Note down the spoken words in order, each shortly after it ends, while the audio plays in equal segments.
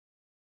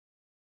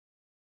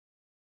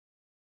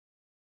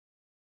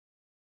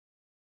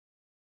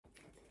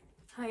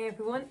Hi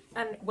everyone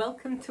and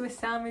welcome to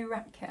Asami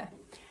Rat Care.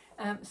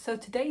 So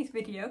today's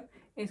video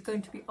is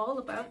going to be all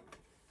about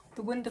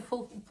the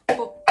wonderful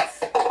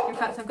books. In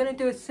fact, I'm going to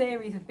do a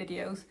series of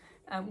videos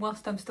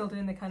whilst I'm still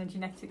doing the kind of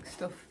genetic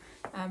stuff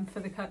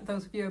for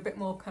those of you a bit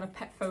more kind of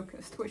pet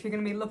focused, which are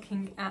going to be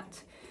looking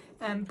at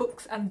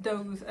books and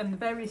does and the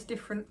various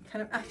different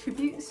kind of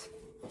attributes,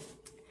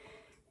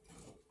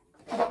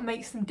 what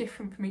makes them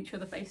different from each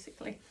other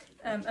basically.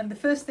 And the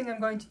first thing I'm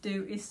going to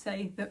do is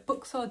say that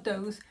books or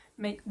does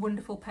make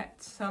wonderful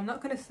pets. So I'm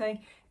not going to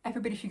say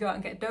everybody should go out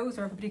and get does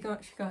or everybody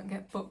should go out and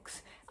get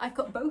books. I've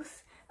got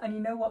both, and you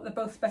know what, they're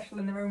both special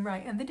in their own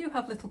right, and they do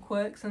have little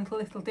quirks and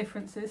little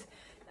differences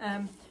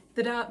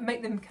that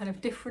make them kind of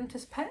different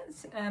as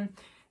pets,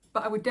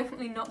 but I would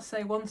definitely not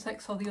say one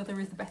sex or the other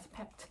is the better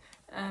pet.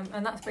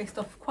 And that's based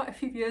off quite a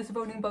few years of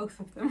owning both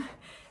of them.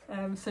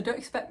 So don't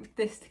expect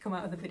this to come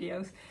out of the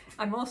videos.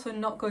 I'm also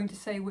not going to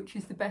say which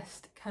is the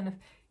best kind of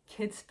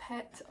kids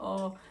pet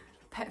or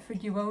pet for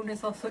new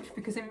owners or such,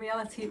 because in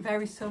reality it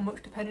varies so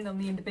much depending on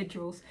the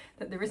individuals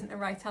that there isn't a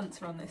right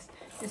answer on this.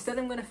 Instead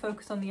I'm going to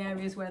focus on the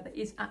areas where there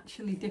is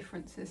actually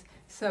differences.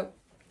 So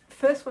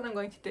first one I'm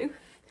going to do,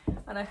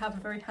 and I have a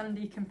very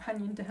handy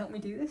companion to help me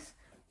do this.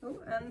 Oh,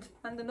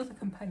 and another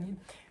companion.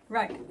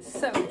 Right,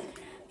 so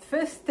the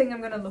first thing I'm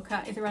going to look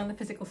at is around the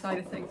physical side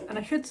of things. And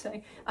I should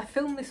say, I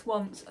filmed this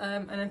once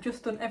and I've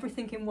just done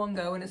everything in one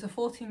go, and it's a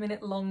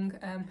 40-minute long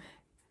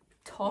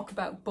talk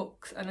about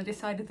books, and I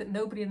decided that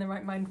nobody in their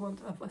right mind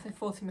wants, I say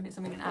 40 minutes,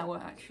 I mean an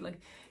hour actually,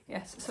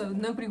 yes, so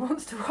nobody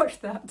wants to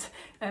watch that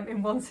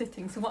in one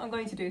sitting. So what I'm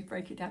going to do is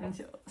break it down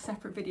into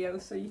separate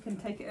videos so you can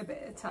take it a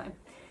bit at a time.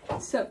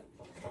 So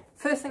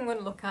first thing I'm going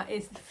to look at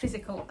is the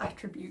physical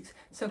attributes.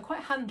 So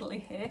quite handily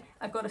here,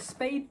 I've got a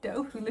spayed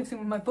doe who lives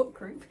in my book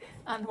group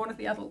and one of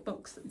the adult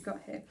books that we've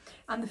got here.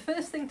 And the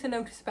first thing to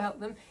notice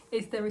about them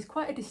is there is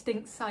quite a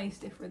distinct size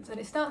difference, and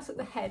it starts at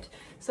the head.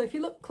 So if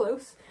you look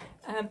close,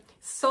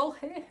 Sol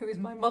here, who is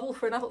my model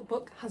for an adult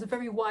book, has a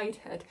very wide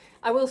head.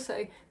 I will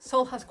say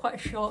Sol has quite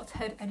a short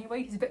head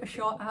anyway, he's a bit of a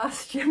short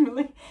ass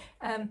generally.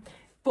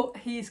 But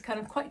he's kind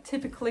of quite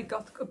typically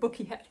got a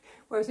booky head.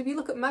 Whereas if you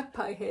look at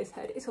Magpie here's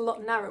head, it's a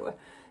lot narrower.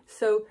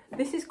 So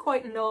this is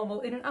quite normal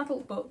in an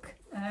adult book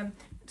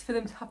for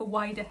them to have a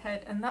wider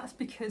head, and that's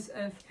because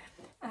of,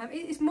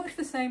 it's much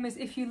the same as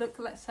if you look,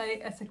 let's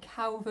say, at a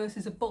cow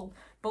versus a bull.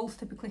 Bulls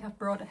typically have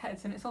broader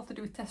heads, and it's all to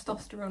do with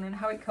testosterone and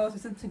how it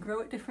causes them to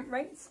grow at different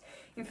rates.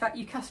 In fact,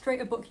 you castrate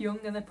a buck young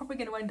and they're probably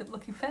going to end up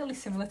looking fairly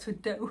similar to a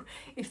doe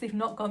if they've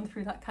not gone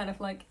through that kind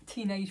of like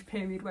teenage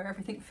period where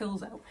everything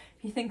fills out.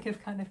 If you think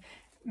of kind of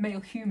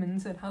male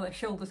humans and how their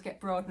shoulders get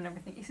broad and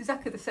everything, it's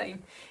exactly the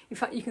same. In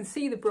fact, you can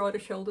see the broader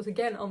shoulders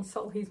again on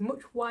Sol. He's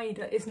much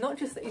wider. It's not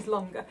just that he's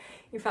longer.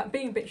 In fact,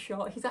 being a bit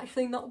short, he's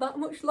actually not that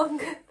much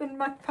longer than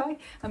Magpie,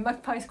 and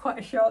Magpie's quite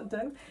a short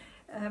doe.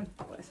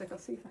 Wait a sec, I'll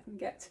see if I can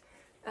get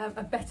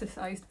a better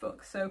sized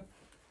book. So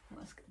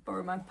let's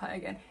borrow Magpie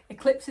again.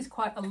 Eclipse is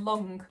quite a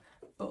long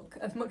book,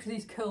 as much as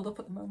he's curled up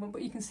at the moment,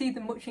 but you can see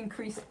the much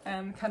increased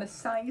kind of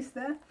size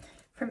there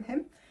from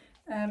him.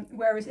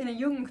 Whereas in a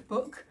young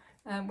book,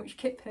 which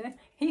Kip here,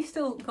 he's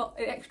still got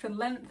extra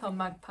length on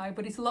Magpie,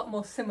 but he's a lot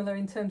more similar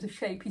in terms of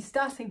shape. He's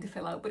starting to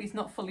fill out, but he's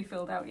not fully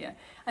filled out yet.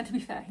 And to be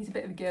fair, he's a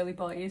bit of a girly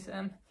boy,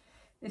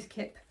 is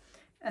Kip.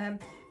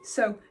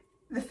 So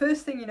the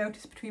first thing you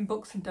notice between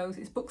books and does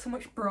is books are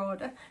much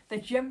broader. They're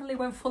generally,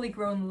 when fully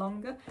grown,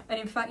 longer, and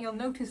in fact you'll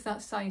notice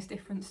that size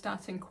difference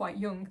starting quite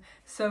young.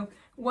 So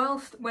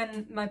whilst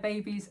when my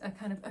babies are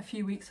kind of a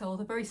few weeks old,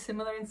 they're very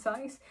similar in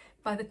size,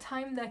 by the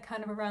time they're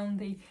kind of around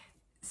the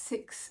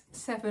 6,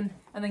 7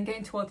 and then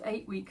getting towards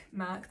 8-week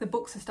mark, the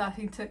books are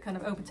starting to kind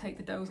of overtake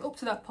the does. Up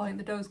to that point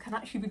the does can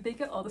actually be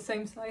bigger or the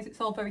same size, it's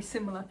all very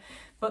similar,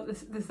 but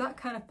there's that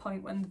kind of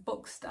point when the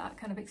books start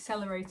kind of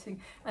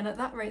accelerating, and at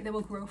that rate they will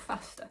grow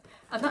faster,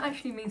 and that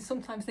actually means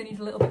sometimes they need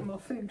a little bit more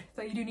food,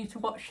 so you do need to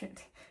watch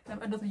it.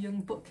 Another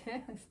young book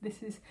here,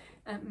 this is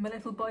my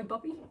little boy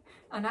Bobby,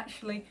 and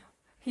actually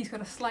he's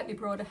got a slightly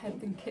broader head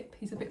than Kip.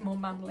 He's a bit more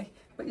manly,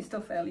 but you're still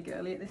fairly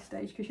girly at this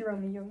stage because you're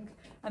only young,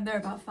 and they're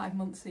about 5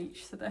 months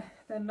each, so they're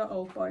not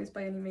old boys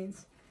by any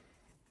means.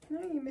 No,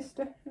 you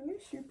mister. Yes,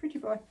 you're a pretty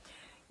boy.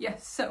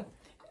 Yes, so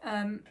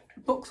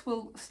books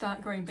will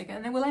start growing bigger,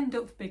 and they will end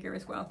up bigger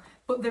as well.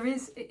 But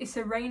it's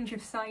a range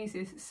of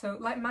sizes. So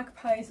like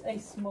Magpie's a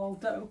small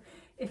doe.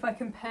 If I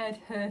compared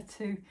her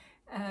to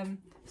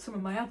some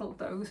of my adult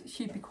does,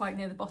 she'd be quite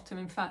near the bottom.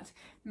 In fact,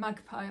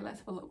 Magpie, let's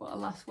have a look what her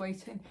last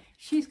weight in.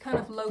 She's kind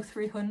of low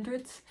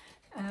 300s,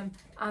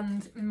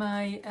 and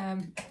my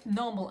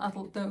normal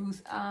adult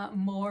does are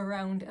more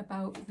around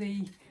about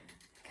the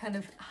kind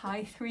of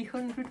high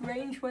 300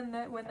 range when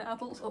they're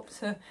adults, up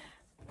to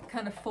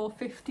kind of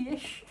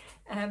 450-ish.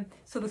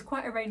 So there's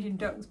quite a range in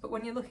does, but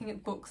when you're looking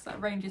at books, that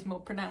range is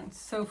more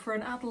pronounced. So for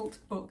an adult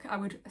book, I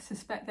would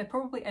suspect they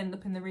probably end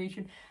up in the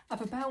region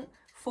of about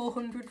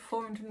 400,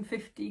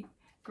 450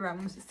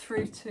 grams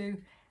through to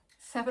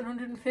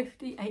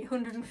 750,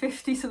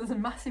 850, so there's a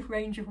massive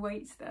range of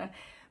weights there.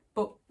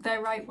 But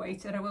they're right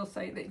weight, and I will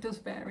say that it does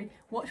vary.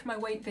 Watch my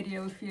weight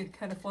video if you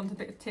kind of want a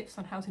bit of tips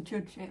on how to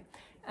judge it.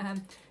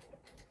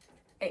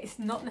 It's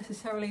not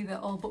necessarily that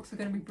all books are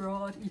going to be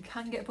broad. You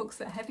can get books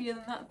that are heavier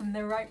than that,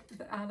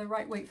 that are the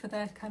right weight for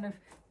their kind of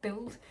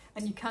build,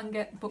 and you can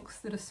get books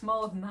that are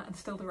smaller than that and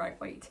still the right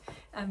weight.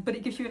 But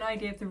it gives you an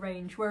idea of the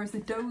range, whereas the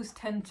does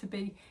tend to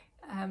be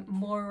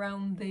more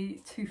around the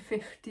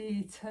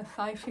 250 to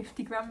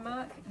 550 gram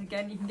mark.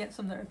 Again, you can get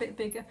some that are a bit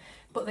bigger,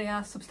 but they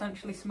are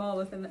substantially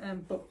smaller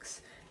than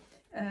books.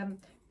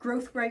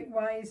 Growth rate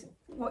wise,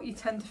 what you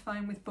tend to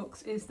find with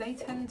books is they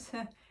tend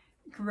to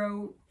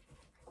grow,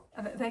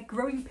 their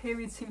growing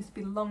period seems to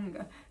be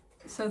longer,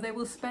 so they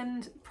will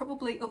spend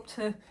probably up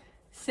to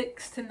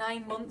 6 to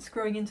 9 months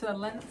growing into their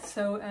length.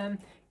 So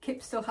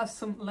Kip still has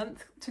some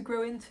length to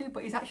grow into,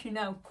 but he's actually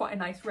now quite a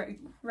nice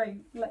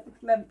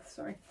length.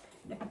 Sorry,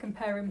 if I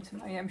compare him to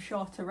my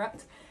shorter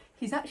rat,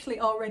 he's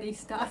actually already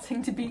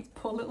starting to beat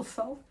poor little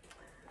Sol.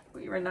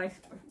 But you're a nice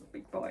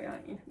big boy,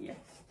 aren't you? Yes.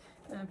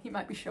 He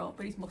might be short,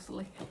 but he's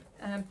muscly.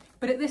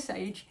 But at this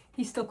age,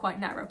 he's still quite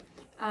narrow.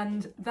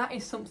 And that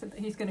is something that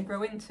he's going to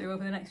grow into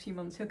over the next few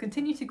months. He'll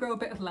continue to grow a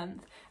bit of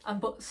length,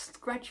 but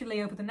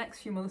gradually over the next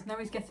few months, now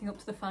he's getting up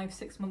to the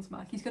 5-6 months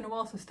mark, he's going to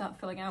also start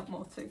filling out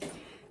more too.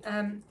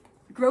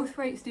 Growth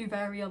rates do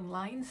vary on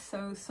lines,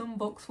 so some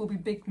books will be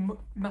big,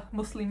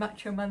 muscly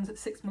macho mans at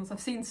 6 months. I've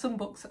seen some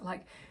books at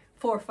like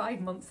 4 or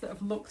 5 months that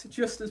have looked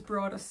just as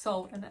broad as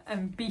Sol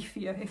and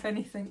beefier, if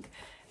anything.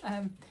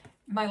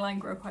 My line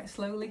grow quite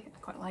slowly. I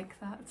quite like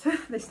that.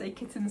 They stay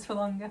kittens for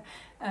longer.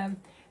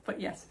 But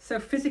yes, so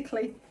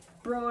physically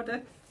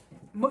broader,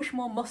 much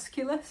more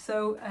muscular.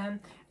 So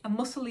a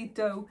muscly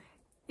doe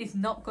is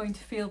not going to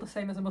feel the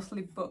same as a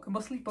muscly buck. A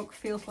muscly buck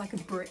feels like a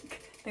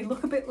brick. They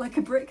look a bit like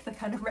a brick. They're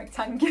kind of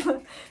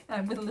rectangular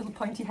with a little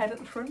pointy head at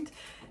the front.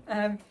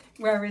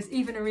 Whereas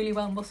even a really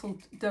well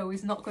muscled doe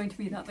is not going to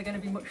be that. They're going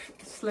to be much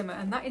slimmer,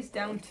 and that is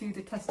down to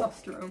the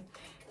testosterone.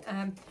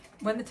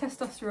 When the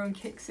testosterone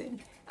kicks in,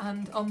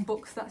 and on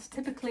bucks that's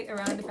typically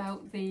around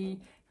about the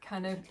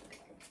kind of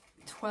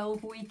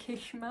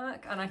 12-week-ish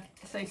mark, and I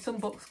say some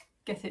bucks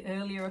get it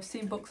earlier. I've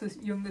seen bucks as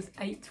young as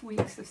 8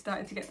 weeks have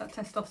started to get that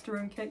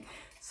testosterone kick.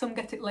 Some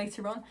get it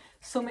later on,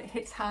 some it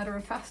hits harder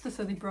and faster,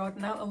 so they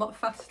broaden out a lot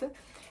faster.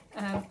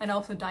 And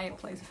also diet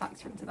plays a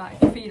factor into that.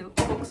 If you feed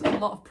bucks a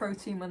lot of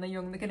protein when they're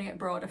young, they're going to get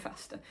broader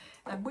faster,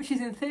 which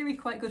is in theory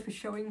quite good for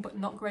showing, but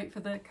not great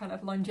for the kind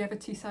of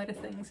longevity side of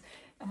things.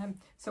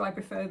 So I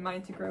prefer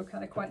mine to grow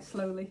kind of quite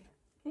slowly.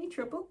 Any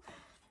trouble?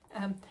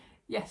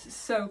 Yes,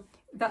 so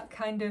that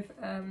kind of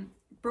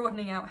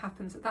broadening out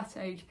happens at that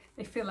age.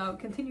 They fill out,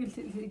 continue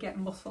to get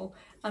muscle,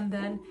 and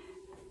then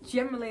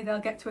generally they'll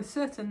get to a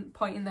certain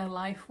point in their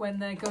life when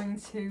they're going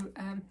to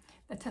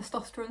their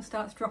testosterone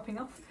starts dropping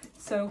off.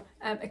 So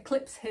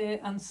Eclipse here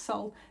and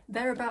Sol,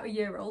 they're about a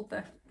year old.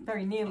 They're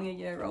very nearly a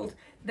year old.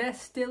 They're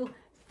still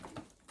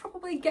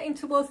probably getting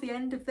towards the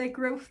end of their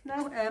growth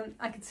now.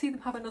 I could see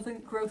them have another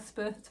growth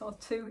spurt or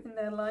two in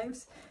their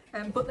lives,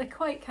 but they're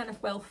quite kind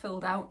of well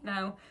filled out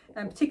now.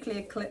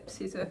 Particularly Eclipse,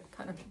 he's a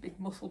kind of big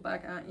muscle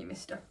bag, aren't you,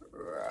 mister?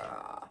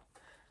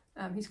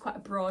 He's quite a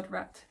broad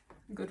rat,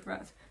 good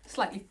rat,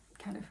 slightly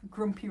kind of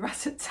grumpy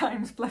rat at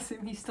times, bless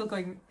him. He's still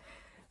going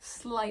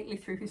slightly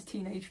through his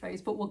teenage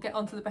phase, but we'll get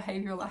onto the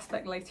behavioural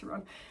aspect later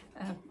on,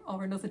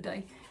 or another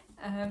day.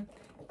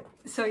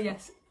 So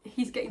yes,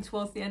 he's getting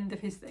towards the end of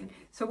his thing.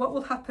 So what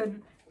will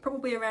happen,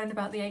 probably around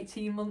about the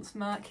 18 months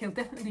mark, he'll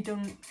definitely be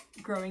done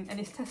growing and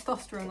his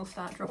testosterone will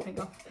start dropping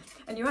off.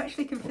 And you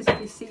actually can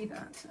physically see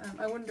that.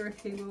 I wonder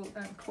if he will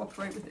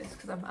cooperate with this,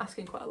 because I'm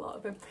asking quite a lot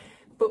of him.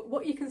 But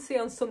what you can see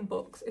on some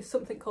books is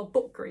something called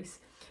buck grease,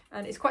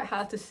 and it's quite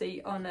hard to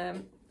see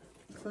on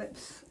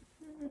Eclipse.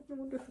 I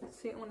wonder if I can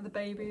see it on one of the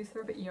babies.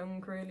 They're a bit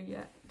young really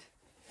yet.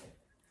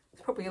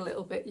 It's probably a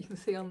little bit you can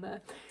see on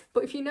there.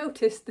 But if you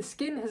notice, the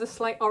skin has a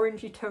slight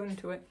orangey tone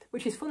to it,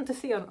 which is fun to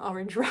see on an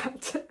orange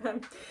rat.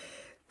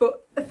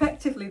 But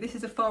effectively, this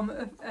is a form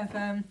of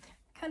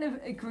kind of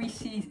a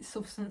greasy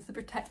substance that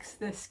protects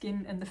the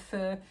skin and the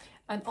fur.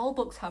 And all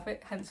bucks have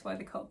it, hence why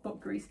they're called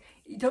buck grease.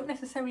 You don't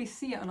necessarily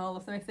see it on all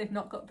of them if they've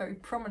not got very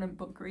prominent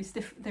buck grease.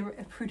 They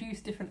produce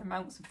different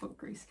amounts of buck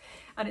grease.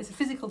 And it's a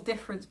physical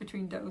difference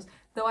between does.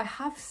 Though I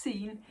have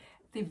seen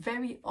the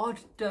very odd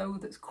doe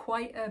that's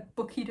quite a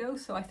bucky doe,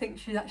 so I think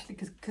she's actually,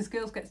 because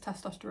girls get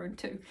testosterone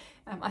too,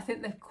 I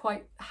think they're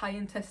quite high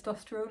in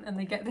testosterone and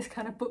they get this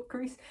kind of buck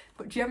grease,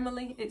 but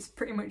generally it's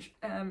pretty much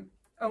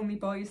only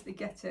boys that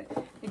get it.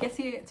 They get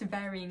it to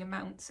varying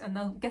amounts, and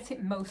they'll get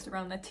it most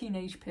around their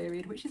teenage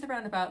period, which is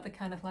around about the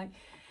kind of like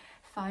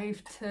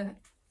 5 to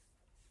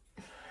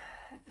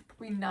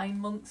probably 9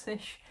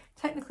 months-ish.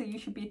 Technically you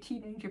should be a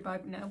teenager by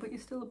now, but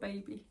you're still a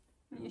baby.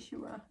 Yes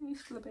you are, you're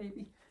still a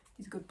baby.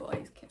 He's a good boy,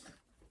 he's Kip.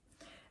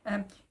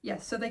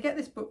 Yes, so they get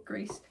this buck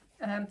grease,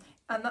 and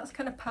that's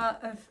kind of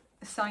part of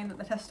a sign that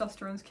the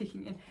testosterone's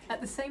kicking in.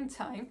 At the same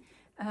time,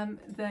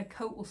 their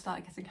coat will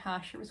start getting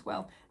harsher as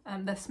well,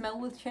 and their smell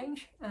will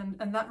change,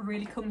 and that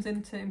really comes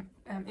into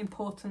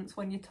importance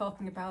when you're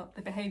talking about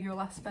the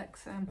behavioural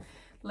aspects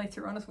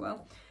later on as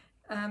well.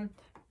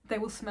 they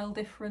will smell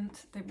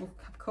different, they will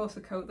have coarser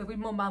coat, they'll be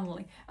more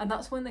manly, and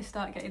that's when they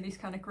start getting these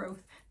kind of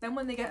growth. Then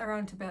when they get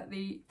around to about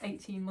the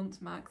 18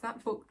 months mark,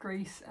 that buck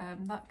grease,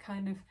 that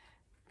kind of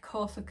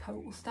coarser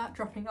coat will start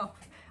dropping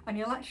off, and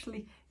you'll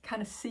actually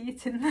kind of see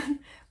it in them.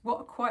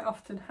 What quite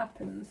often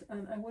happens,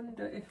 and I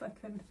wonder if I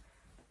can,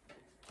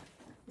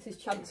 this is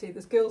chancy,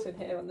 there's girls in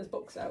here and there's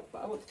bucks out,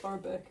 but I want to borrow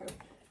Burko.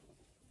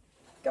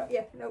 Got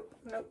you, nope,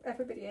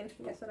 everybody in.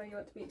 Yes, I know you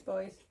want to meet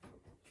boys.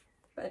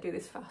 Better do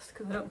this fast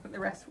because I don't think the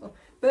rest will.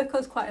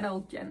 Burko's quite an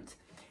old gent.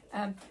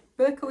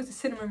 Burko is a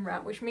cinnamon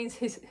rat, which means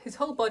his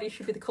whole body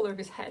should be the colour of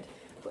his head.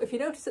 But if you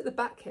notice at the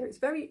back here, it's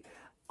very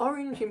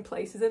orange in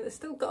places, and it's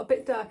still got a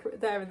bit darker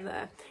there and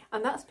there.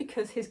 And that's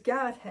because his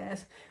guard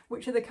hairs,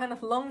 which are the kind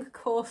of long,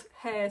 coarse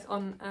hairs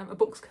on a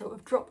buck's coat,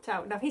 have dropped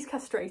out. Now he's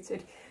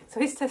castrated, so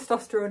his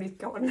testosterone is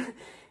gone.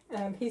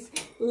 He's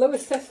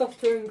lowest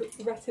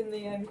testosterone rat in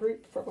the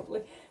group,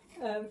 probably.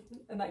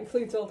 And that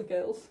includes all the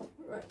girls.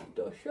 Right,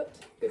 door shut,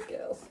 good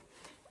girls.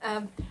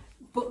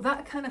 But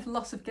that kind of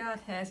loss of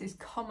guard hairs is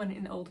common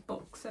in old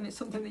bucks, and it's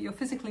something that you'll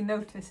physically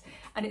notice,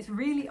 and it's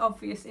really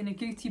obvious in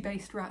agouti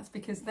based rats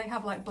because they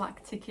have like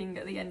black ticking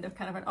at the end of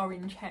kind of an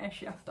orange hair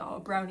shaft or a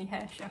browny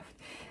hair shaft,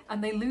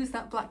 and they lose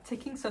that black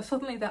ticking, so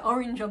suddenly they're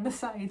orange on the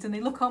sides and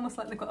they look almost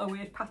like they've got a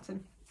weird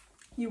pattern.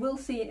 You will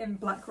see it in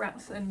black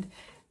rats and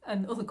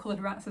other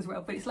coloured rats as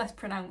well, but it's less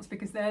pronounced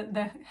because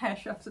their hair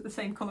shafts are the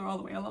same colour all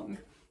the way along.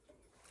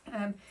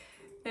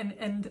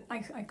 And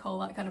I call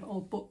that kind of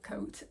old buck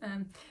coat.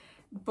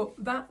 But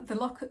the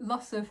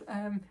loss of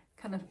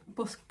kind of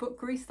buck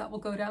grease, that will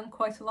go down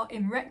quite a lot.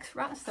 In Rex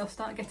rats, they'll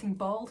start getting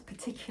bald,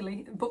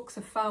 particularly. Bucks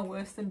are far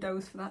worse than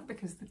does for that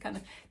because the kind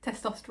of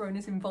testosterone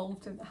is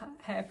involved in the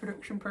hair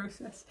production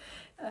process.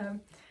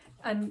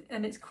 And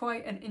it's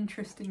quite an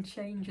interesting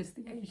change as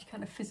they age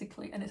kind of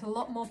physically, and it's a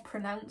lot more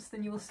pronounced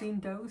than you will see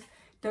in does.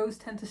 Does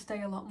tend to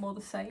stay a lot more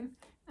the same,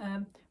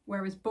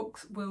 whereas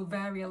bucks will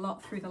vary a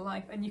lot through the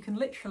life, and you can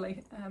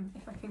literally,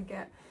 if I can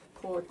get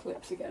Claude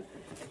clips again,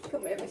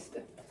 come here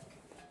mister.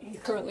 He's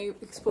currently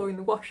exploring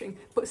the washing,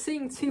 but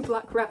seeing two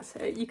black rats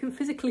here, you can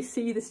physically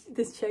see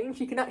this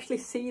change. You can actually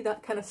see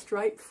that kind of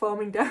stripe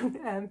forming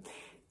down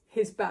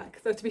his back,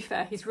 though to be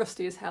fair, he's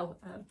rusty as hell,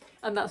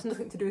 and that's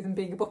nothing to do with him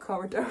being a buck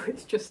or a doe,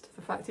 it's just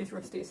the fact he's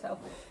rusty as hell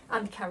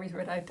and carries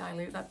red-eye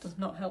dilute. That does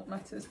not help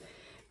matters.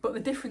 But the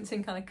difference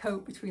in kind of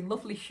coat between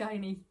lovely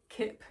shiny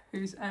Kip,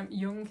 who's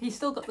young, he's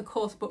still got the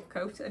coarse buck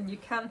coat, and you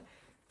can,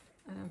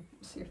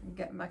 see if I can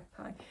get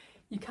Magpie,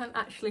 you can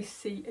actually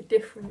see a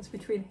difference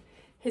between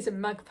his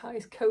and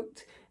Magpie's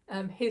coat.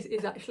 His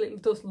is actually,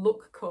 it does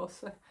look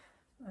coarser.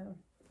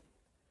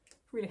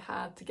 Really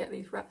hard to get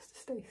these rats to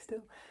stay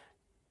still.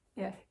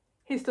 Yeah,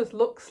 his does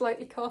look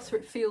slightly coarser,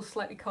 it feels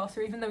slightly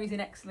coarser, even though he's in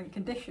excellent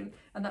condition,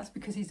 and that's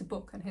because he's a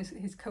buck and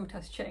his coat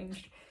has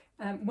changed.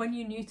 When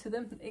you're new to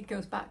them, it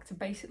goes back to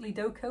basically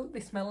doe coat.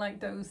 They smell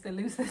like does, they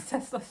lose their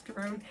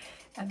testosterone,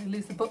 and they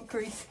lose the buck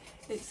grease.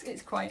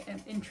 It's quite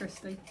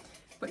interesting.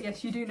 But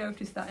yes, you do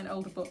notice that in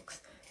older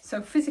bucks.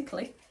 So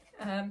physically,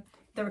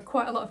 there are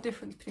quite a lot of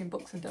difference between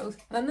bucks and does.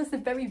 And then there's the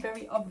very,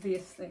 very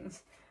obvious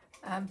things,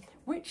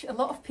 which a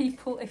lot of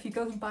people, if you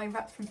go and buy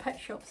rats from pet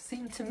shops,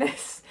 seem to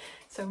miss.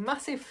 So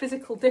massive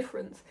physical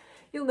difference.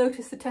 You'll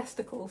notice the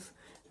testicles.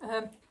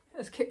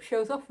 As Kip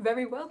shows off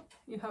very well.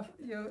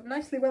 You're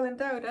nicely well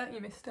endowed, aren't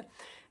you, mister?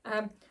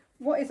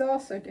 What is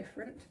also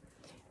different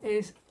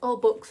is all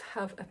bucks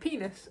have a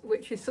penis,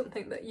 which is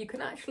something that you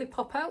can actually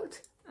pop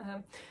out.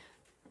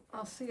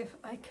 I'll see if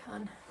I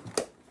can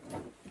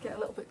get a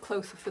little bit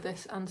closer for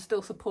this and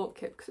still support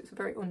Kip because it's a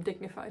very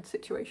undignified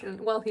situation.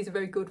 Well, he's a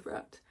very good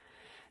rat.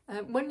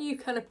 When you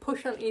kind of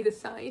push on either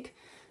side,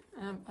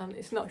 and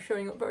it's not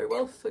showing up very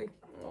well, so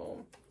oh,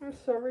 I'm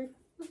sorry.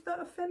 Was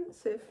that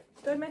offensive?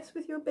 Did I mess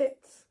with your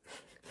bits?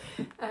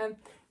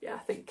 Yeah, I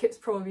think Kip's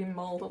probably been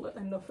mauled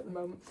enough at the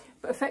moment.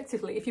 But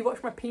effectively, if you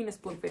watch my penis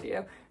plug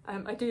video,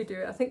 I do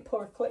it. I think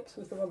poor Eclipse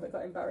was the one that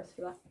got embarrassed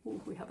for that.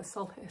 Ooh, we have a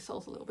Sol here.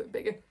 Sol's a little bit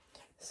bigger.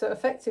 So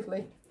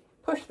effectively,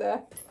 push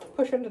there,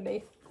 push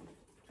underneath,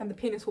 and the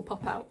penis will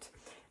pop out.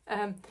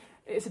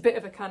 It's a bit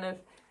of a kind of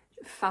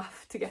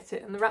faff to get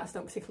it, and the rats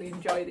don't particularly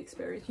enjoy the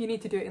experience. You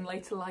need to do it in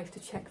later life to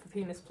check for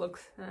penis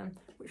plugs,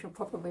 which I'll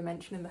probably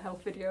mention in the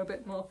health video a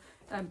bit more.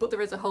 But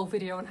there is a whole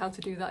video on how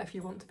to do that if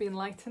you want to be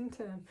enlightened.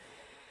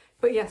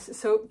 But yes,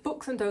 so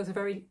bucks and does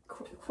are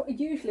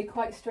usually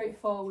quite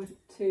straightforward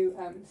to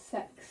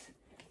sex.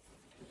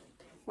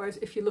 Whereas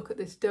if you look at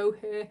this doe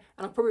here,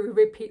 and I'll probably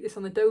repeat this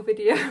on the doe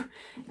video,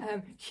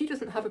 she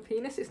doesn't have a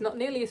penis, it's not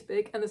nearly as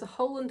big, and there's a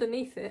hole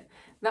underneath it.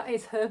 That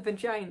is her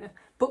vagina.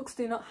 Bucks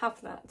do not have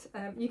that.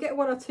 You get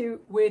one or two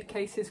weird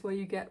cases where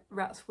you get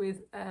rats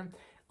with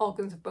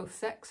organs of both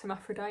sex,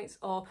 hermaphrodites,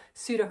 or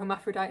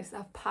pseudo-hermaphrodites that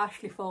have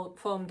partially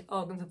formed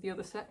organs of the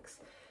other sex.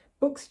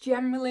 Bucks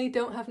generally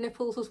don't have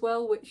nipples as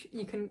well, which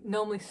you can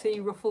normally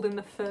see ruffled in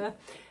the fur.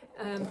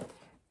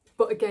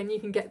 But again, you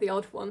can get the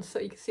odd ones, so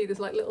you can see there's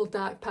like little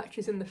dark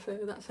patches in the fur,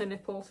 that's her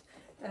nipples.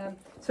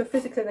 So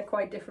physically they're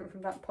quite different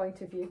from that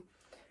point of view.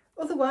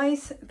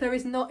 Otherwise, there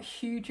is not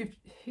huge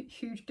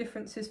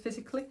differences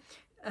physically.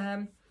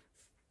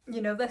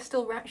 you know, they're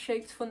still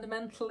rat-shaped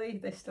fundamentally,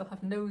 they still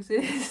have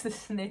noses, the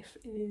sniff,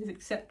 ears,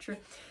 etc.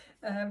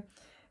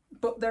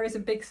 But there is a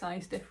big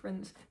size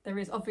difference. There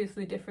is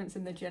obviously a difference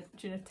in the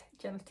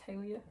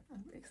genitalia.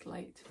 It's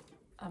late,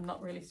 I'm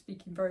not really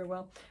speaking very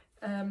well.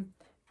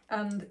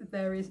 And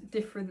there is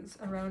difference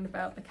around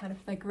about the kind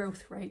of their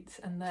growth rates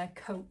and their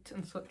coat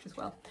and such as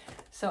well.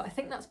 So I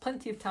think that's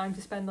plenty of time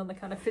to spend on the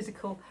kind of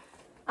physical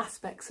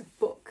aspects of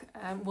book.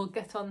 We'll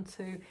get on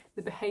to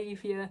the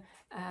behaviour,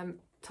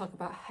 talk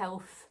about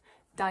health,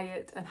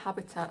 diet and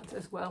habitat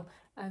as well,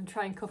 and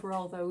try and cover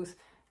all those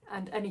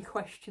and any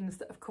questions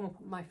that have come up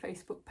on my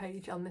Facebook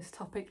page on this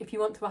topic. If you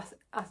want to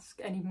ask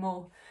any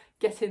more,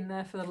 get in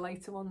there for the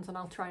later ones and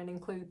I'll try and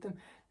include them.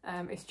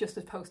 It's just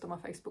a post on my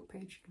Facebook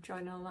page, you can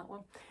join in on that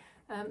one.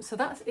 So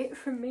that's it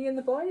from me and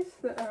the boys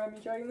that are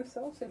enjoying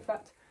themselves. In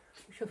fact,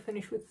 we shall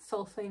finish with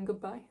Sol saying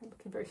goodbye. I'm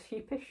looking very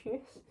sheepish,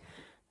 yes.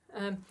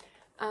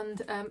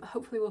 And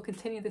hopefully we'll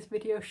continue this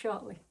video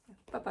shortly.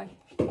 Bye bye.